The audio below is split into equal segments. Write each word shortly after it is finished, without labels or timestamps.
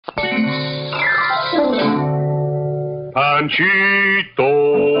Panchito.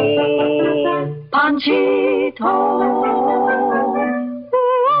 Panchito.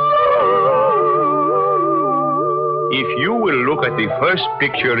 If you will look at the first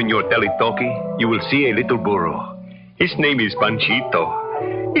picture in your teletalkie, you will see a little burro. His name is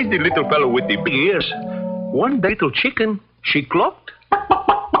Panchito. He's the little fellow with the big ears. One little chicken, she clucked.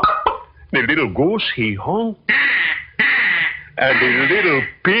 The little goose, he honked. And the little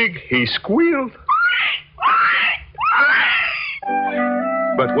pig, he squealed.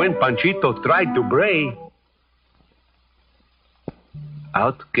 But when Panchito tried to bray,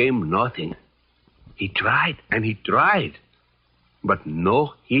 out came nothing. He tried and he tried, but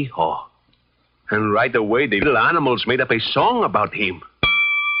no hee-haw. And right away, the little animals made up a song about him.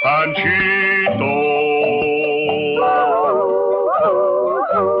 Panchito,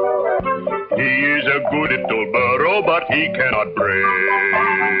 he is a good little burro, but he cannot bray.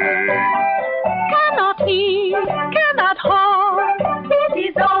 Cannot he, cannot haw, this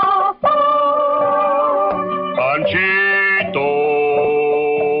is awful. Panchito,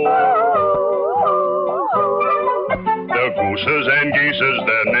 the gooses and geeses,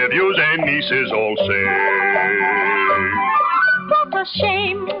 their nephews and nieces all say. What a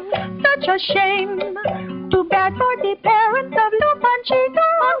shame, such a shame. Too bad for the parents of little Panchito.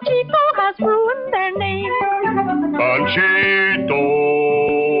 Panchito has ruined their name. Panchito.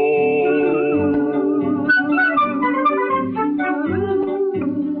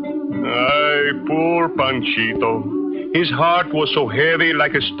 Ay, poor Panchito. His heart was so heavy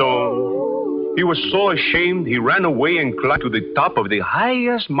like a stone. He was so ashamed he ran away and climbed to the top of the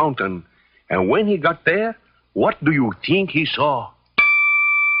highest mountain. And when he got there, what do you think he saw?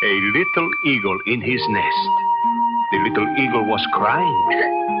 A little eagle in his nest. The little eagle was crying.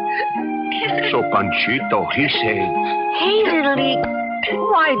 So Panchito, he said, Hey, little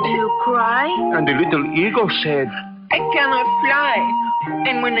eagle, why do you cry? and the little eagle said, I cannot fly.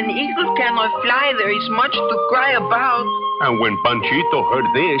 And when an eagle cannot fly, there is much to cry about. and when Panchito heard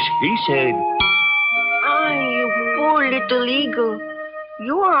this, he said, Ah, you poor little eagle.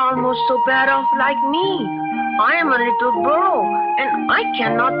 You are almost so bad off like me. I am a little burro, and I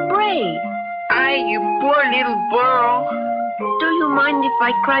cannot bray. Ay, you poor little burro. Do you mind if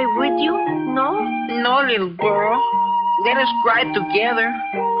I cry with you? No? No, little burro. Let us cry together.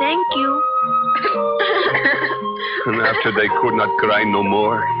 Thank you. and after they could not cry no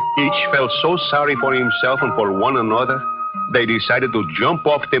more, each felt so sorry for himself and for one another, they decided to jump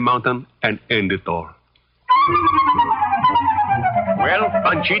off the mountain and end it all. Well,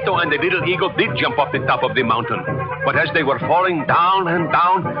 Panchito and the little eagle did jump off the top of the mountain. But as they were falling down and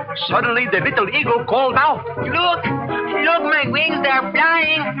down, suddenly the little eagle called out. Look, my wings, they're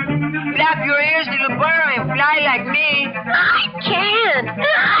flying. Flap your ears, little burro, and fly like me. I can't.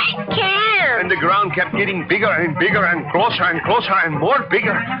 And the ground kept getting bigger and bigger and closer and more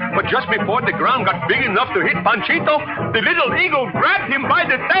bigger. But just before the ground got big enough to hit Panchito, the little eagle grabbed him by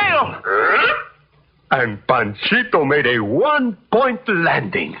the tail. And Panchito made a one-point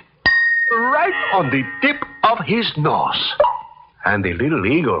landing right on the tip of his nose. And the little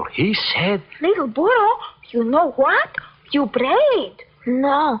eagle, he said, Little burro, you know what? You brayed.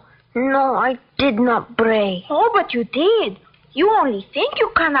 No, I did not bray. Oh, but you did. You only think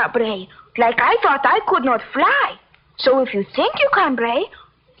you cannot bray. Like I thought I could not fly. So if you think you can bray,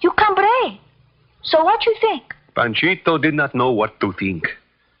 you can bray. So what you think? Panchito did not know what to think.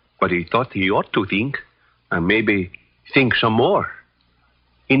 But he thought he ought to think, and maybe think some more.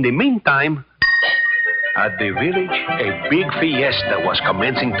 In the meantime, at the village, a big fiesta was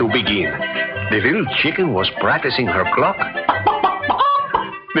commencing to begin. The little chicken was practicing her cluck.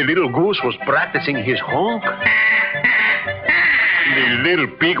 The little goose was practicing his honk. The little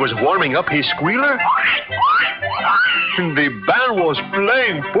pig was warming up his squealer. The band was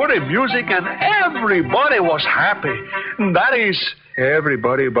playing pretty music and everybody was happy. That is,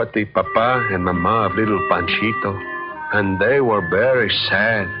 everybody but the papa and mama of little Panchito. And they were very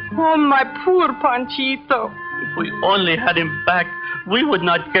sad. Oh, my poor Panchito. If we only had him back, we would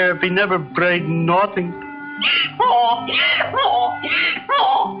not care if he never brayed nothing.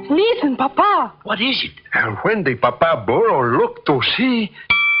 Listen, Papa. What is it? And when the papa burro looked to see,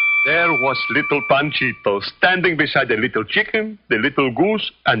 there was little Panchito standing beside the little chicken, the little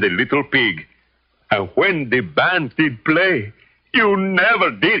goose, and the little pig. And when the band did play, you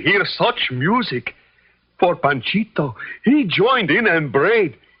never did hear such music. For Panchito, he joined in and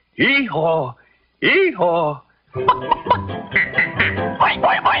brayed, hee-haw, hee-haw.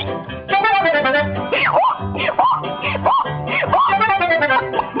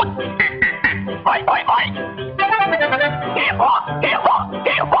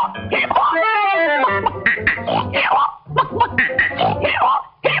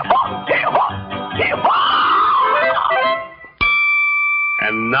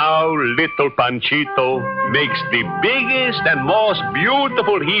 little Panchito makes the biggest and most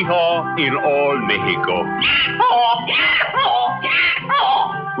beautiful hee-haw in all Mexico.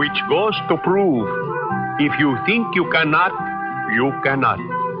 Which goes to prove, if you think you cannot, you cannot.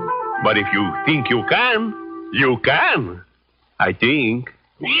 But if you think you can, I think.